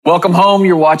Welcome home.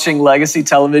 You're watching Legacy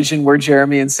Television. We're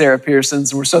Jeremy and Sarah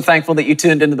Pearsons, and we're so thankful that you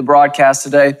tuned into the broadcast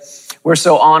today. We're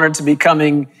so honored to be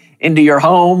coming into your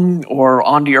home or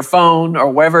onto your phone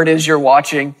or wherever it is you're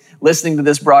watching, listening to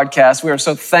this broadcast. We are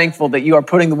so thankful that you are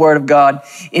putting the Word of God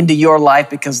into your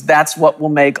life, because that's what will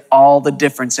make all the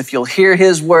difference. If you'll hear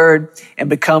His Word and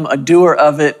become a doer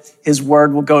of it, His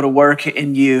Word will go to work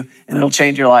in you and it'll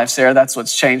change your life, Sarah. That's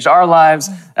what's changed our lives.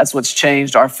 That's what's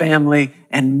changed our family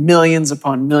and millions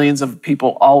upon millions of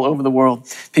people all over the world.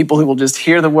 People who will just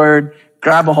hear the Word,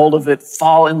 grab a hold of it,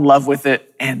 fall in love with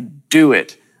it, and do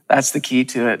it. That's the key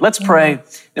to it. Let's pray,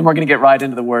 then we're going to get right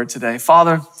into the Word today.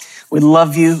 Father, we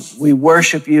love you, we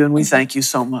worship you, and we thank you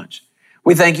so much.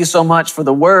 We thank you so much for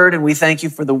the Word, and we thank you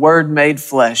for the Word made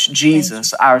flesh.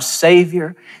 Jesus, our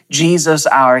Savior, Jesus,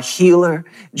 our healer,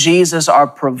 Jesus, our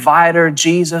provider,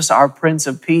 Jesus, our Prince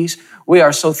of Peace. We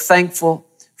are so thankful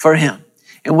for Him.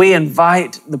 And we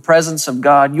invite the presence of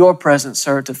God, your presence,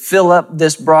 sir, to fill up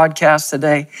this broadcast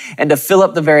today and to fill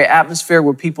up the very atmosphere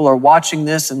where people are watching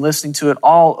this and listening to it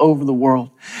all over the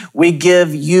world. We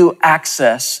give you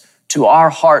access to our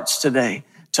hearts today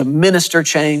to minister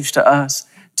change to us,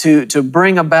 to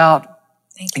bring about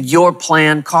your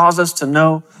plan. Cause us to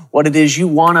know what it is you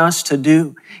want us to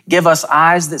do. Give us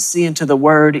eyes that see into the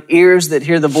Word, ears that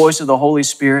hear the voice of the Holy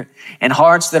Spirit, and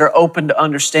hearts that are open to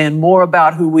understand more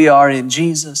about who we are in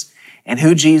Jesus and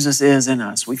who Jesus is in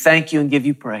us. We thank you and give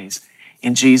you praise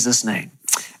in Jesus' name.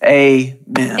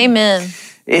 Amen. Amen.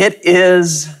 It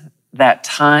is that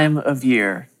time of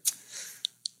year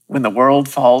when the world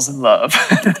falls in love.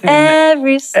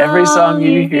 Every song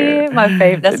you hear, my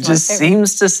favorite. That's it just my favorite.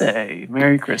 seems to say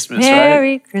Merry Christmas,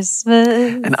 Merry right? Christmas.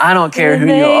 And I don't care who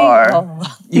you are,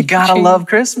 you gotta love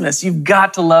Christmas. You've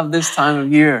got to love this time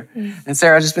of year. And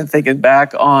Sarah, I've just been thinking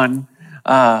back on,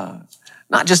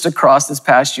 not just across this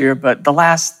past year, but the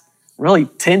last really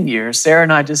 10 years. Sarah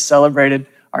and I just celebrated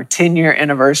our 10-year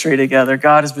anniversary together.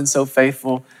 God has been so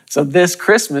faithful. So this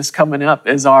Christmas coming up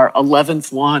is our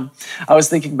 11th one. I was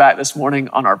thinking back this morning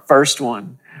on our first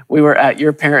one. We were at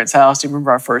your parents' house. Do you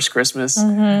remember our first Christmas?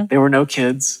 There were no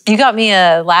kids. You got me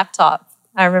a laptop.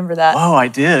 I remember that. Oh, I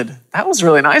did. That was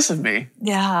really nice of me.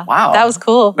 Yeah. Wow. That was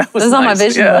cool. That was on my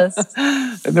vision list.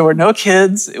 And there were no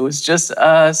kids. It was just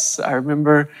us. I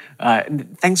remember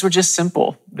things were just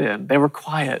simple then. They were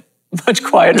quiet. Much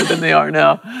quieter than they are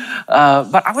now.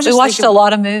 But I was just We watched a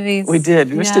lot of movies. We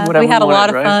did. We just did whatever we had we wanted, a lot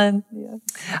of right? fun. Yeah.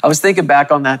 I was thinking back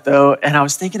on that, though, and I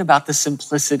was thinking about the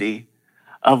simplicity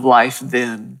of life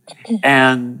then.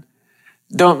 And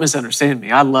don't misunderstand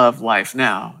me. I love life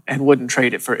now and wouldn't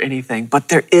trade it for anything. But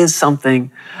there is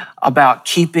something about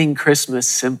keeping Christmas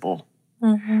simple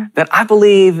that I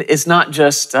believe is not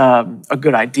just a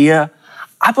good idea.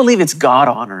 I believe it's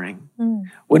God-honoring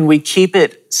when we keep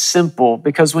it simple,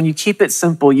 because when you keep it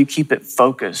simple, you keep it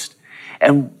focused.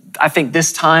 And I think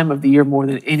this time of the year more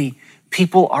than any,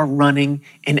 people are running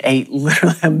in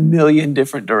literally a million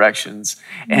different directions.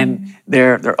 And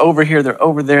they're over here, they're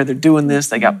over there, they're doing this.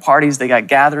 They got parties, they got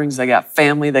gatherings, they got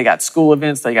family, they got school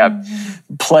events, they got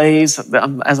plays.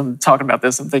 As I'm talking about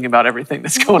this, I'm thinking about everything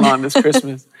that's going on this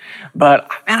Christmas. But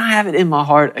man, I have it in my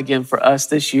heart again for us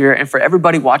this year and for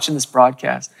everybody watching this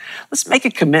broadcast. Let's make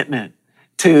a commitment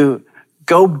to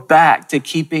go back to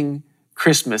keeping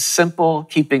Christmas simple,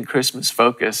 keeping Christmas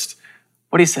focused.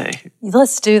 What do you say?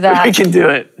 Let's do that. We can do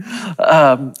it.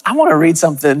 I want to read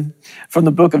something from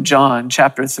the book of John,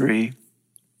 chapter 3.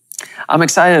 I'm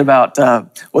excited about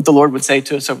what the Lord would say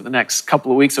to us over the next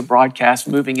couple of weeks of broadcast,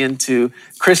 moving into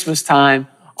Christmas time,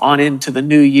 on into the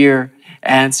new year.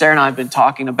 And Sarah and I have been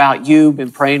talking about you,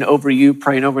 been praying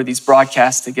over these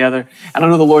broadcasts together. And I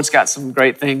know the Lord's got some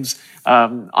great things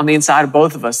on the inside of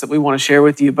both of us that we want to share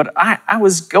with you. But I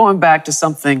was going back to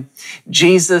something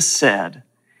Jesus said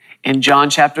in John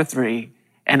chapter 3,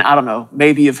 and I don't know,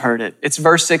 maybe you've heard it. It's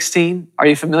verse 16. Are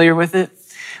you familiar with it?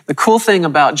 The cool thing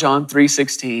about John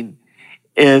 3:16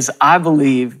 is I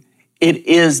believe it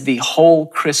is the whole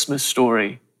Christmas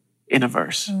story in a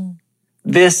verse.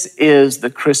 This is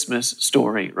the Christmas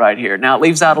story right here. Now, it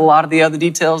leaves out a lot of the other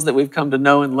details that we've come to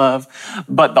know and love,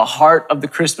 but the heart of the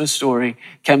Christmas story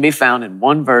can be found in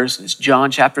one verse. It's John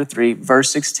chapter 3,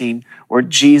 verse 16, where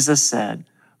Jesus said,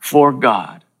 "For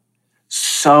God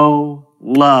so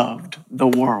loved the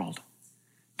world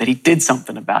that He did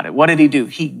something about it." What did He do?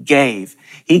 He gave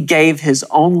His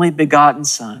only begotten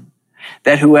Son,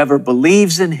 that whoever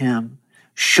believes in Him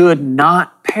should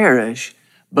not perish,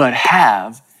 but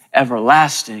have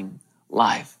everlasting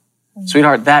life.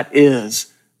 Sweetheart, that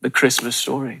is the Christmas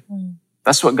story.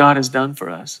 That's what God has done for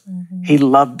us. He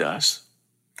loved us.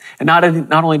 And not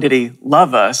only did He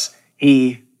love us,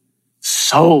 He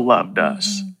so loved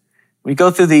us We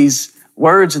go through these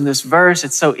words in this verse,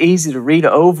 it's so easy to read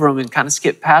over them and kind of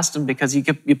skip past them because you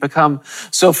become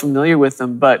so familiar with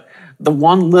them. But the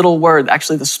one little word,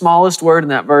 actually the smallest word in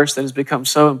that verse that has become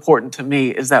so important to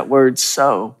me is that word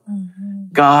so.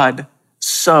 God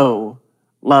so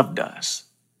loved us.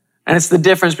 And it's the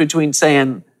difference between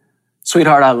saying,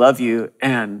 sweetheart, I love you,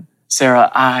 and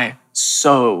Sarah, I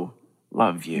so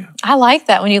love you. I like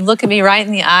that when you look at me right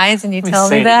in the eyes and you tell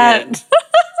me that.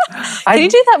 Can you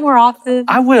do that more often?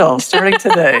 I will, starting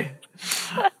today.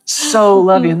 So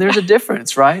love you. And there's a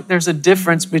difference, right? There's a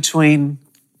difference between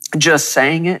just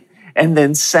saying it and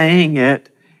then saying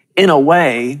it in a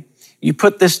way, you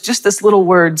put this little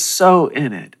word so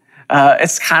in it.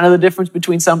 It's kind of the difference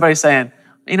between somebody saying,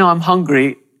 I'm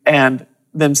hungry, and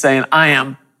them saying, I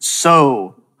am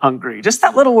so hungry. Just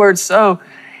that little word so.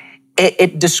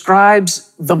 It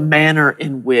describes the manner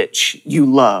in which you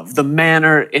love, the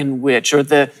manner in which, or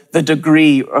the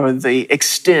degree or the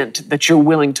extent that you're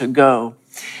willing to go,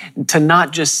 to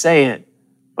not just say it,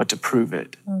 but to prove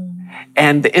it.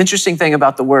 And the interesting thing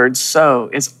about the word so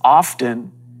is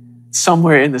often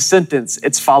somewhere in the sentence,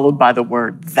 it's followed by the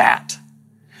word that.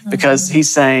 Because he's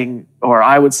saying, or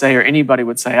I would say, or anybody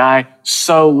would say, I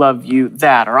so love you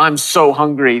that, or I'm so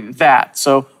hungry that.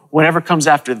 So whatever comes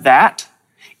after that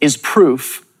is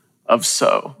proof of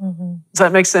so. Does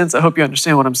that make sense? I hope you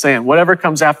understand what I'm saying. Whatever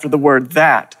comes after the word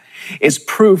that is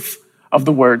proof of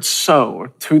the word so, or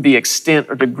to the extent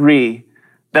or degree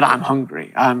that I'm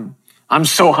hungry. I'm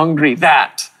so hungry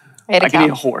that I can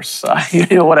eat a horse,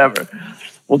 whatever.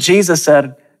 Well, Jesus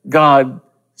said, God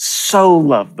so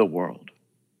loved the world.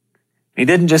 He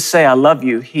didn't just say, I love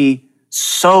you. He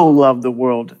so loved the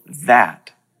world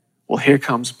that. Well, here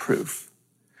comes proof.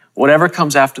 Whatever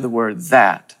comes after the word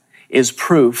that is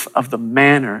proof of the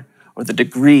manner or the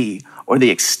degree or the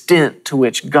extent to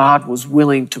which God was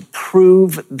willing to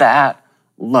prove that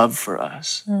love for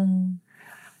us.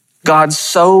 God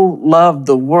so loved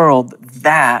the world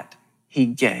that he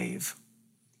gave.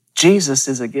 Jesus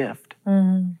is a gift.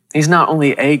 He's not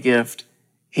only a gift,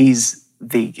 he's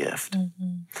the gift.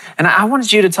 And I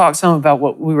wanted you to talk some about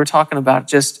what we were talking about,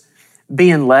 just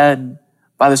being led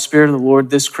by the Spirit of the Lord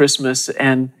this Christmas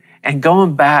and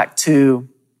going back to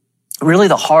really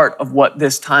the heart of what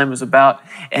this time is about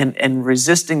and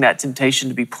resisting that temptation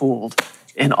to be pulled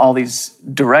in all these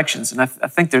directions. And I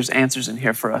think there's answers in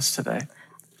here for us today.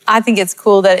 I think it's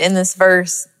cool that in this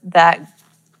verse that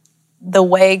the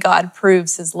way God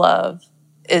proves his love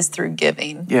is through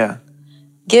giving. Yeah.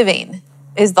 Giving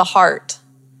is the heart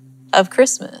of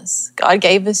Christmas. God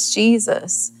gave us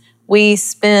Jesus. We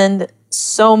spend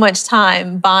so much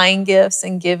time buying gifts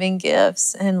and giving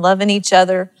gifts and loving each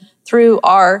other through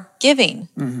our giving.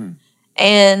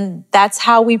 And that's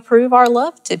how we prove our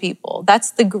love to people.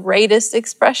 That's the greatest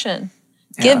expression.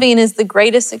 Giving is the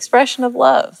greatest expression of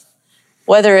love.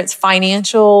 Whether it's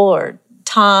financial or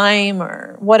time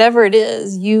or whatever it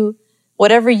is,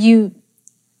 wherever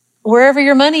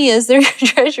your money is, there's your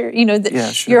treasure.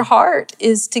 Your heart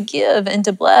is to give and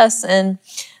to bless. And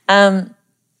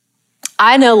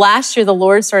I know last year the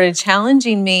Lord started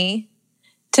challenging me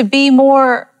to be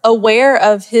more aware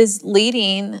of his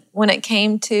leading when it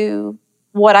came to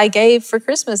what I gave for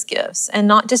Christmas gifts, and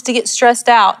not just to get stressed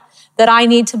out that I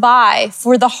need to buy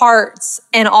for the Harts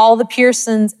and all the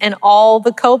Pearsons and all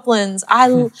the Copelands.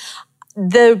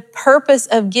 The purpose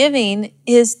of giving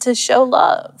is to show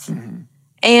love.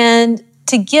 And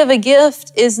to give a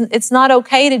gift it's not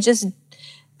okay to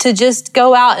just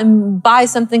go out and buy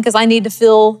something because I need to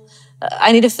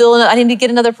get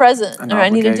another present, or I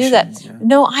need to do that. Yeah.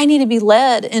 No, I need to be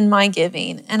led in my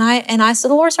giving. And so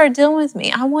the Lord started dealing with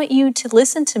me. I want you to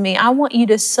listen to me. I want you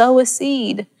to sow a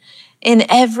seed in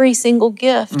every single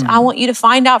gift. I want you to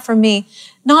find out from me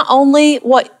not only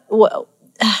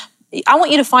I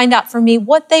want you to find out from me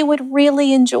what they would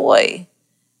really enjoy.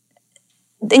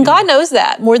 And God knows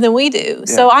that more than we do. Yeah.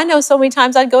 So I know so many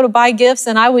times I'd go to buy gifts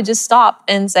and I would just stop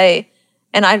and say,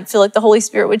 and I'd feel like the Holy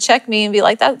Spirit would check me and be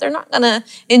like, that they're not going to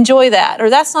enjoy that,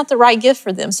 or that's not the right gift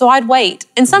for them. So I'd wait.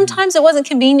 And sometimes it wasn't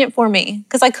convenient for me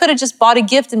because I could have just bought a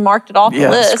gift and marked it off the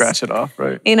list. Scratch it off,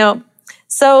 right.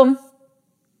 So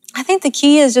I think the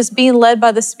key is just being led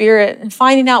by the Spirit and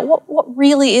finding out what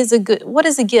really is what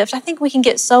is a gift. I think we can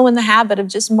get so in the habit of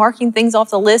just marking things off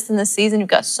the list in this season. You've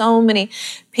got so many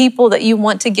people that you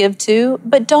want to give to,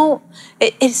 but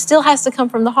it still has to come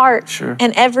from the heart. Sure.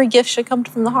 And every gift should come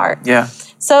from the heart. Yeah.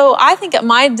 So I think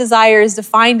my desire is to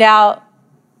find out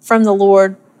from the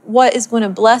Lord what is going to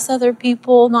bless other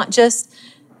people, not just,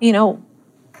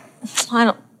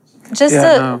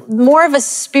 Just more of a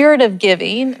spirit of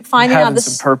giving, finding out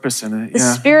some purpose in it. The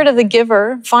spirit of the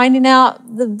giver, finding out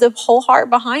the whole heart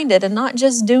behind it, and not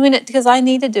just doing it because I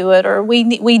need to do it or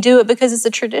we do it because it's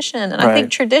a tradition. And I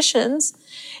think traditions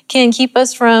can keep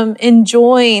us from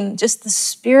enjoying just the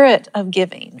spirit of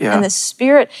giving and the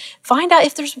spirit. Find out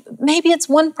if maybe it's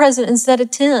one present instead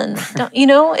of 10.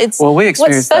 It's we experienced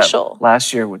what's special. That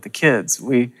last year with the kids.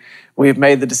 We've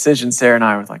made the decision, Sarah and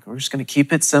I were like, we're just going to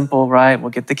keep it simple, right? We'll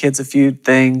get the kids a few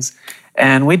things.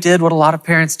 And we did what a lot of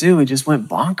parents do. We just went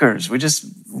bonkers. We just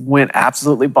went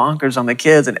absolutely bonkers on the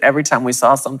kids. And every time we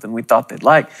saw something we thought they'd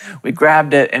like, we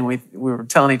grabbed it and we were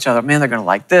telling each other, man, they're going to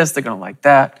like this, they're going to like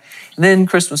that. And then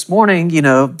Christmas morning,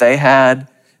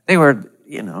 they were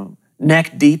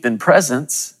neck deep in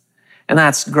presents. And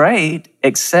that's great,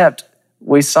 except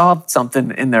we saw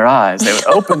something in their eyes. They would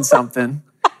open something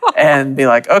and be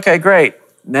like, okay, great,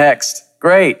 next,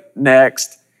 great,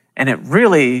 next. And it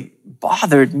really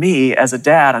bothered me as a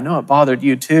dad. I know it bothered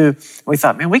you too. We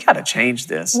thought, man, we got to change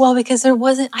this. Well, because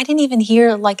I didn't even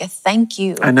hear like a thank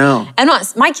you. I know.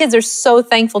 My kids are so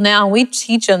thankful now. We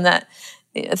teach them that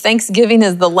Thanksgiving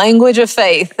is the language of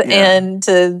faith, and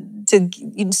to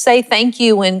say thank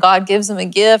you when God gives them a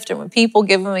gift or when people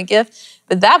give them a gift.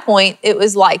 But at that point, it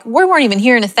was like, we weren't even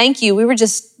hearing a thank you. We were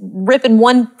just ripping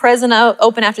one present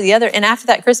open after the other. And after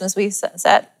that Christmas, we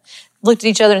sat, looked at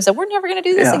each other and said, we're never going to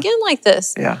do this again like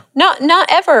this. Yeah. Not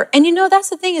ever. And that's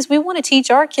the thing is we want to teach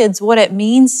our kids what it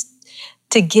means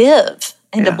to give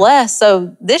and to bless.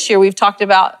 So this year we've talked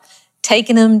about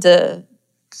taking them to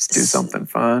just do something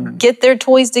fun. Get their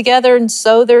toys together and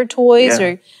sew their toys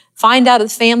or find out a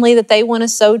family that they want to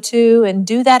sew to and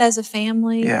do that as a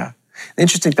family. Yeah. The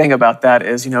interesting thing about that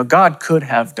is, God could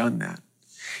have done that.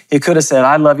 He could have said,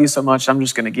 I love you so much, I'm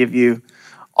just going to give you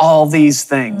all these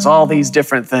things, all these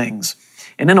different things.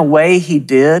 And in a way he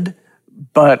did,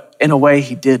 but in a way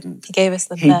he didn't. He gave us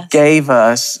the best. He gave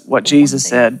us what Jesus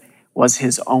said was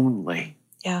his only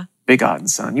begotten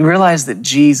son. You realize that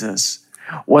Jesus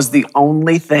was the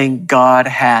only thing God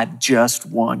had just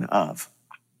one of.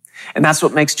 And that's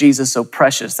what makes Jesus so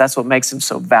precious. That's what makes him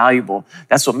so valuable.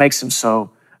 That's what makes him so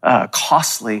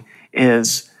costly,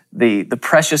 is the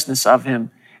preciousness of him,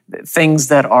 things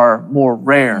that are more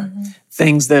rare,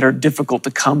 things that are difficult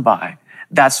to come by.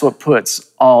 That's what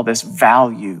puts all this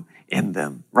value in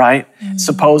them, right?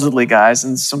 Supposedly, guys,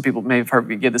 and some people may have heard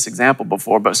me give this example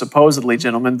before, but supposedly,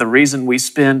 gentlemen, the reason we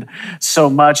spend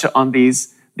so much on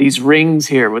these rings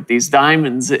here with these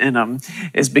diamonds in them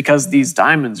is because these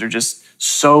diamonds are just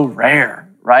so rare,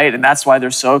 right? And that's why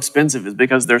they're so expensive, is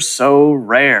because they're so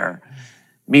rare.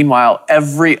 Meanwhile,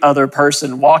 every other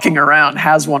person walking around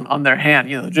has one on their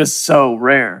hand, just so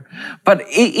rare. But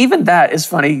even that is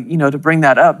funny, to bring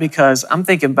that up, because I'm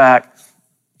thinking back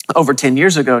over 10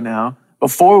 years ago now,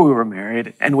 before we were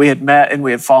married, and we had met and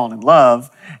we had fallen in love,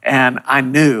 and I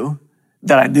knew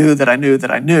that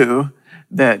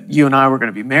you and I were going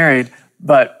to be married,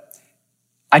 but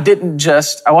I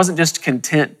wasn't just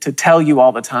content to tell you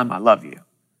all the time, I love you.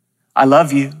 I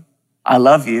love you. I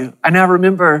love you. I now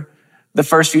remember the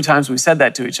first few times we said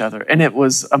that to each other, and it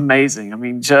was amazing. I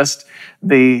mean, just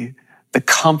the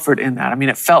comfort in that. I mean,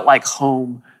 it felt like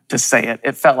home to say it.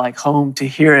 It felt like home to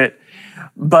hear it.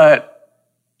 But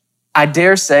I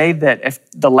dare say that if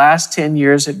the last 10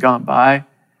 years had gone by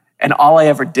and all I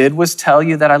ever did was tell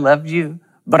you that I loved you,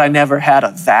 but I never had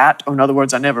a that, or in other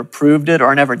words, I never proved it, or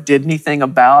I never did anything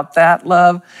about that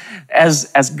love, as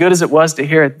good as it was to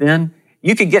hear it then,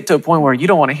 you could get to a point where you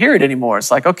don't want to hear it anymore. It's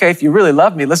like, okay, if you really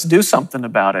love me, let's do something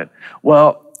about it.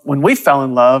 Well, when we fell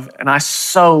in love and I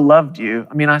so loved you,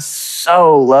 I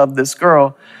so loved this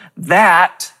girl,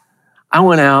 that I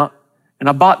went out and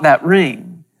I bought that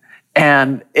ring.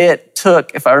 And it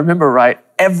took, if I remember right,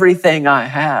 everything I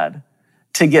had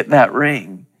to get that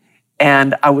ring.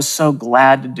 And I was so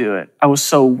glad to do it. I was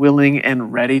so willing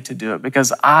and ready to do it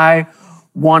because I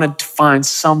wanted to find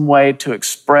some way to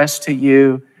express to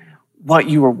you what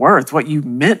you were worth, what you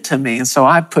meant to me. And so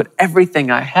I put everything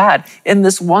I had in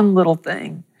this one little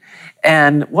thing.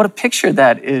 And what a picture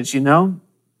that is,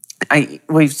 I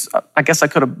guess I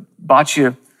could have bought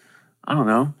you,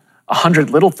 100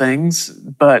 little things,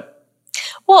 but.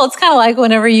 Well, it's kind of like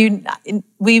whenever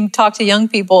we talk to young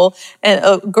people and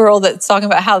a girl that's talking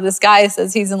about how this guy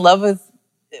says he's in love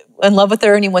with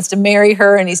her and he wants to marry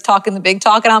her and he's talking the big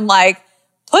talk. And I'm like,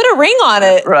 put a ring on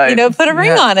it, right. Put a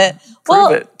ring on it.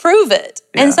 Prove it.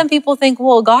 Yeah. And some people think,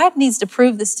 well, God needs to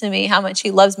prove this to me, how much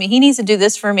he loves me. He needs to do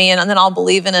this for me and then I'll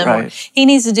believe in him. Right. Or he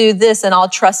needs to do this and I'll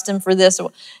trust him for this.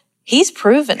 He's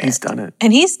proven it. He's done it.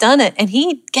 And he's done it. And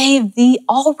he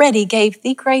already gave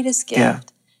the greatest gift. Yeah.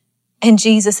 in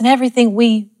Jesus, and everything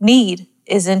we need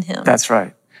is in him. That's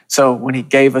right. So when he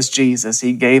gave us Jesus,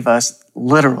 he gave us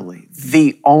literally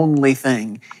the only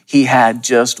thing he had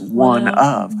just one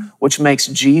of, which makes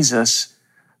Jesus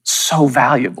so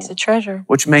valuable. It's a treasure.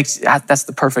 Which makes, that's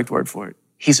the perfect word for it.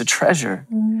 He's a treasure.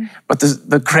 But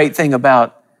the great thing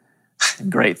about,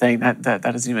 that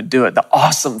doesn't even do it. The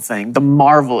awesome thing, the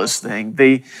marvelous thing,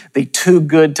 the too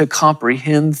good to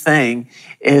comprehend thing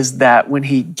is that when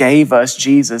he gave us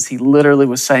Jesus, he literally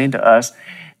was saying to us,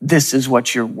 this is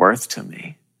what you're worth to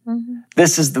me.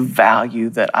 This is the value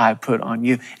that I put on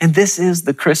you. And this is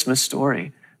the Christmas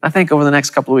story. I think over the next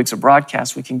couple of weeks of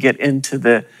broadcast, we can get into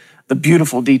the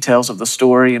beautiful details of the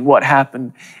story and what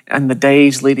happened and the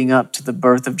days leading up to the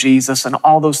birth of Jesus, and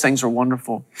all those things are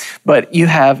wonderful. But you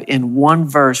have in one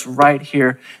verse right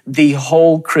here, the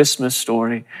whole Christmas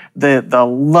story, the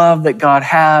love that God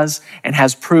has and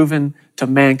has proven to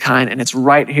mankind. And it's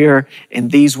right here in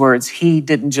these words. He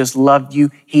didn't just love you,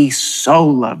 he so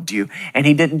loved you. And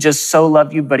he didn't just so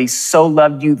love you, but he so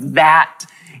loved you that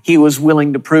he was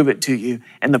willing to prove it to you.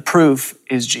 And the proof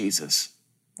is Jesus.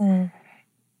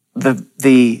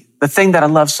 The thing that I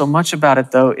love so much about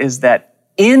it, though, is that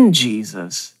in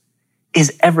Jesus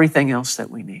is everything else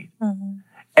that we need.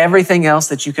 Everything else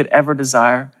that you could ever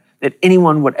desire, that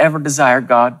anyone would ever desire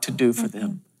God to do for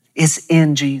them, is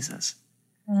in Jesus.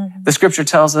 The scripture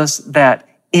tells us that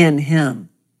in him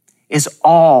is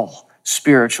all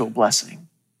spiritual blessing.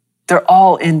 They're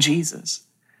all in Jesus.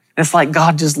 It's like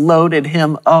God just loaded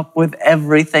him up with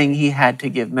everything he had to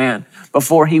give man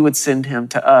before he would send him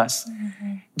to us.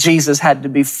 Jesus had to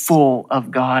be full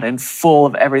of God and full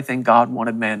of everything God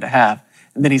wanted man to have.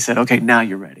 And then he said, okay, now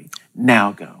you're ready.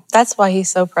 Now go. That's why he's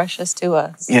so precious to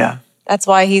us. Yeah. That's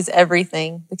why he's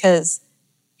everything, because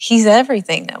he's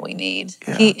everything that we need.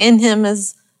 Yeah. In him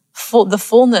is the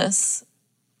fullness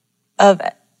of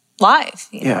life.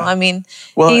 You know? I mean,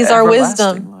 he's our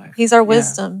wisdom. Life. He's our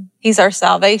wisdom. He's our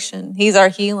salvation. He's our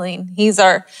healing. He's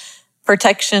our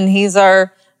protection.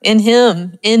 In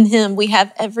him, we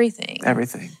have everything.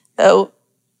 Everything. So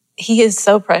he is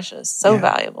so precious, so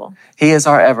valuable. He is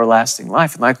our everlasting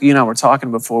life. And like you and I were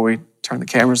talking before we turned the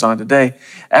cameras on today,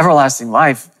 everlasting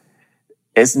life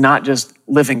is not just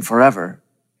living forever.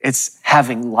 It's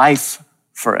having life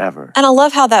forever. And I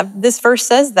love how this verse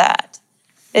says that.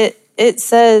 It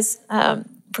says,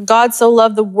 for God so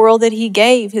loved the world that he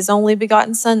gave his only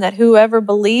begotten son, that whoever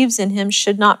believes in him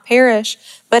should not perish,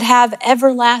 but have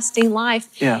everlasting life.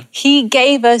 Yeah. He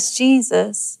gave us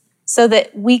Jesus so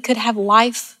that we could have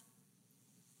life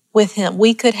with him.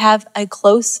 We could have a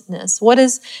closeness.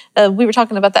 We were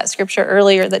talking about that scripture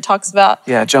earlier that talks about.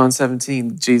 Yeah, John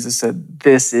 17, Jesus said,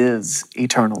 this is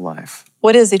eternal life.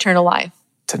 What is eternal life?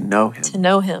 To know him. To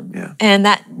know him. Yeah. And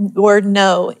that word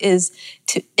know is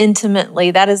to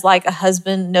intimately. That is like a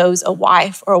husband knows a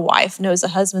wife or a wife knows a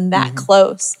husband, that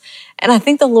close. And I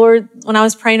think the Lord, when I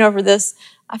was praying over this,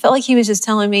 I felt like he was just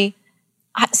telling me,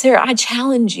 Sarah, I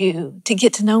challenge you to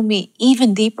get to know me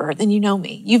even deeper than you know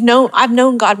me. I've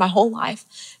known God my whole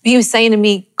life. But he was saying to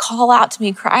me, call out to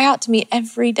me, cry out to me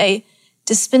every day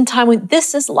to spend time with.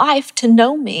 This is life, to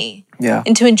know me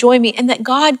and to enjoy me. And that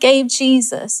God gave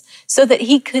Jesus so that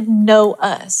he could know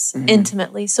us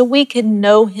intimately, so we could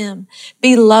know him,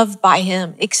 be loved by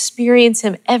him, experience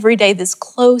him every day, this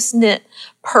close-knit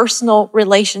personal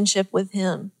relationship with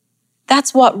him.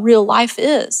 That's what real life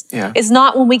is. Yeah. It's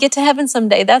not when we get to heaven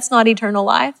someday. That's not eternal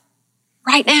life.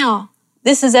 Right now,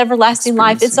 this is everlasting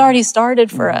life. It's already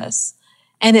started for us.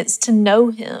 And it's to know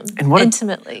him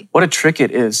intimately. What a trick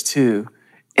it is, too,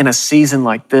 in a season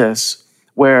like this,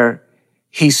 where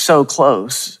he's so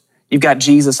close. You've got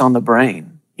Jesus on the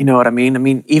brain. You know what I mean? I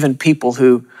mean, even people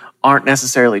who aren't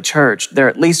necessarily church, they're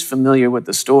at least familiar with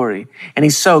the story. And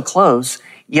he's so close,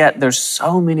 yet there's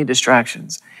so many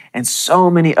distractions and so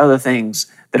many other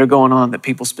things that are going on that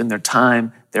people spend their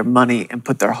time, their money, and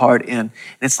put their heart in. And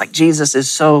it's like Jesus is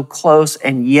so close,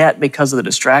 and yet because of the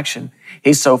distraction,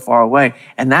 he's so far away.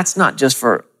 And that's not just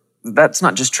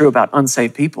true about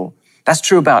unsaved people. That's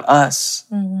true about us.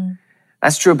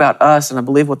 That's true about us. And I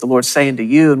believe what the Lord's saying to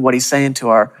you and what he's saying to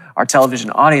our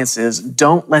television audience is,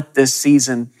 don't let this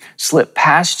season slip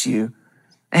past you.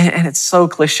 And it's so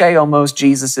cliche almost,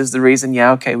 Jesus is the reason.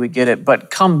 Yeah, okay, we get it. But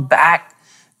come back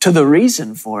to the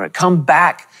reason for it. Come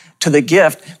back to the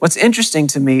gift. What's interesting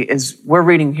to me is we're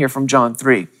reading here from John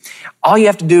 3. All you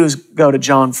have to do is go to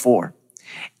John 4.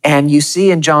 And you see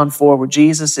in John 4 where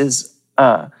Jesus is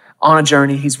on a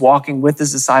journey. He's walking with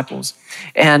his disciples.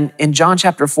 And in John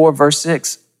chapter 4, verse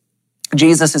 6,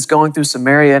 Jesus is going through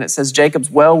Samaria, and it says Jacob's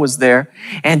well was there.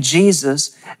 And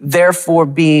Jesus, therefore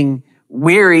being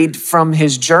wearied from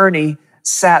his journey,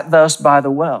 sat thus by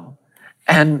the well.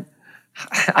 And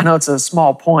I know it's a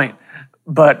small point,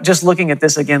 but just looking at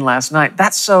this again last night,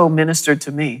 that so ministered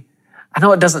to me. I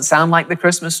know it doesn't sound like the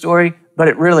Christmas story, but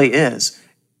it really is.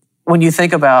 When you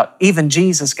think about even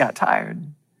Jesus got tired,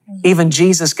 even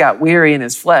Jesus got weary in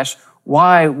his flesh.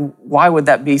 Why would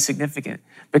that be significant?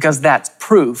 Because that's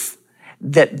proof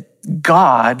that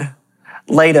God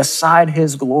laid aside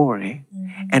his glory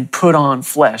and put on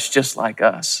flesh just like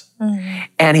us.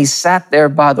 And he sat there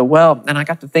by the well. And I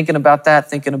got to thinking about that,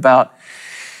 thinking about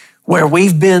where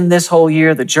we've been this whole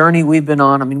year, the journey we've been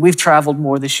on. I mean, we've traveled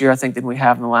more this year, I think, than we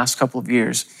have in the last couple of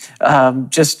years.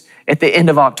 Just at the end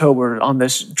of October on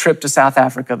this trip to South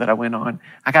Africa that I went on,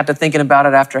 I got to thinking about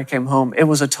it after I came home. It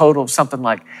was a total of something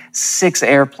like 6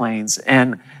 airplanes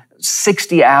and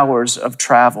 60 hours of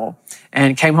travel.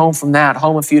 And came home from that,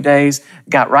 home a few days,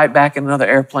 got right back in another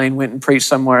airplane, went and preached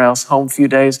somewhere else, home a few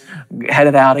days,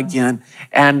 headed out again.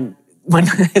 And when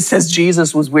it says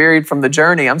Jesus was wearied from the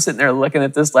journey, I'm sitting there looking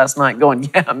at this last night going,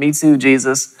 yeah, me too,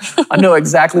 Jesus. I know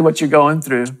exactly what you're going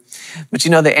through. But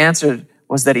you know, the answer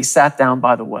was that he sat down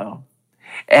by the well.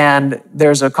 And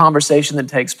there's a conversation that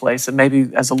takes place, and maybe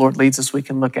as the Lord leads us, we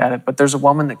can look at it. But there's a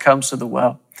woman that comes to the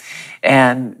well,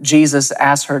 and Jesus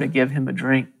asks her to give him a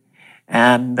drink.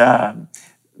 And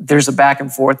there's a back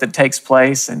and forth that takes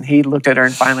place. And he looked at her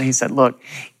and finally he said, look,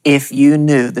 if you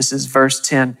knew, this is verse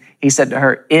 10, he said to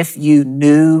her, if you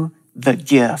knew the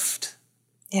gift,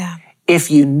 if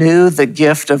you knew the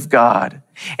gift of God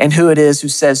and who it is who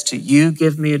says to you,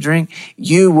 give me a drink,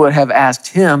 you would have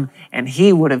asked him and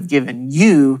he would have given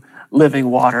you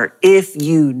living water. If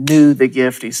you knew the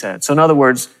gift, he said. So in other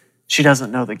words, she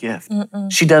doesn't know the gift.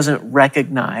 She doesn't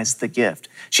recognize the gift.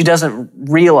 She doesn't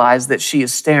realize that she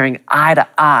is staring eye to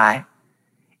eye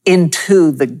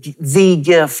into the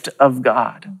gift of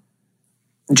God.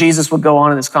 Jesus would go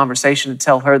on in this conversation and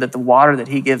tell her that the water that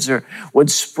he gives her would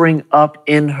spring up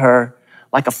in her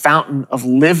like a fountain of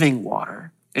living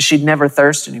water, and she'd never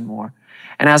thirst anymore.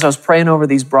 And as I was praying over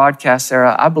these broadcasts,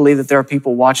 Sarah, I believe that there are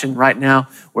people watching right now.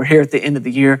 We're here at the end of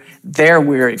the year. They're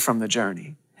weary from the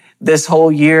journey. This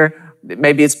whole year,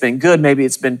 maybe it's been good, maybe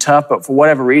it's been tough, but for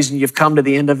whatever reason, you've come to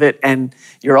the end of it and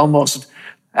you're almost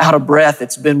out of breath.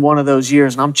 It's been one of those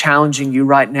years, and I'm challenging you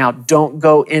right now. Don't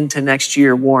go into next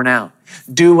year worn out.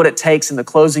 Do what it takes in the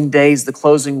closing days, the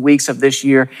closing weeks of this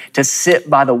year to sit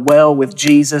by the well with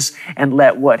Jesus and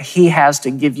let what he has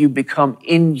to give you become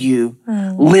in you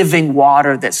living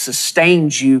water that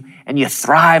sustains you, and you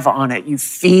thrive on it, you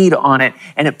feed on it,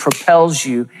 and it propels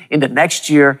you into next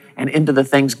year and into the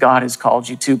things God has called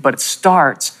you to. But it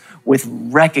starts with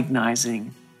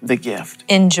recognizing the gift.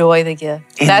 Enjoy the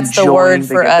gift. That's the word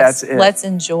for us. Let's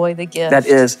enjoy the gift. That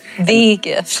is. The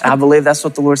gift. I believe that's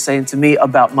what the Lord's saying to me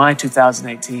about my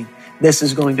 2018. This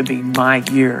is going to be my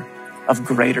year of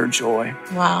greater joy.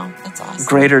 Wow, that's awesome.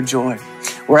 Greater joy.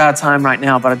 We're out of time right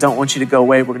now, but I don't want you to go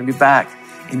away. We're going to be back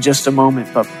in just a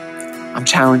moment, but I'm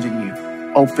challenging you.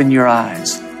 Open your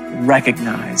eyes.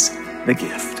 Recognize the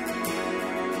gift.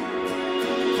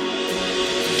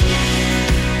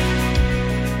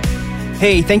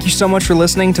 Hey, thank you so much for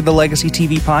listening to the Legacy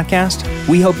TV podcast.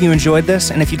 We hope you enjoyed this,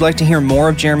 and if you'd like to hear more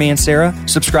of Jeremy and Sarah,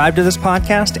 subscribe to this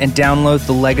podcast and download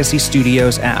the Legacy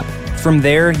Studios app. From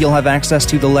there, you'll have access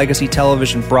to the Legacy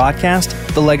Television broadcast,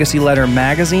 the Legacy Letter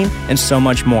magazine, and so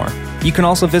much more. You can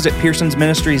also visit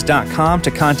pearsonsministries.com to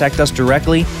contact us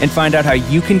directly and find out how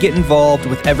you can get involved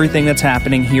with everything that's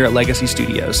happening here at Legacy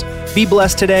Studios. Be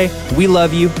blessed today. We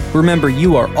love you. Remember,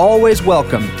 you are always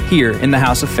welcome here in the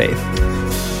House of Faith.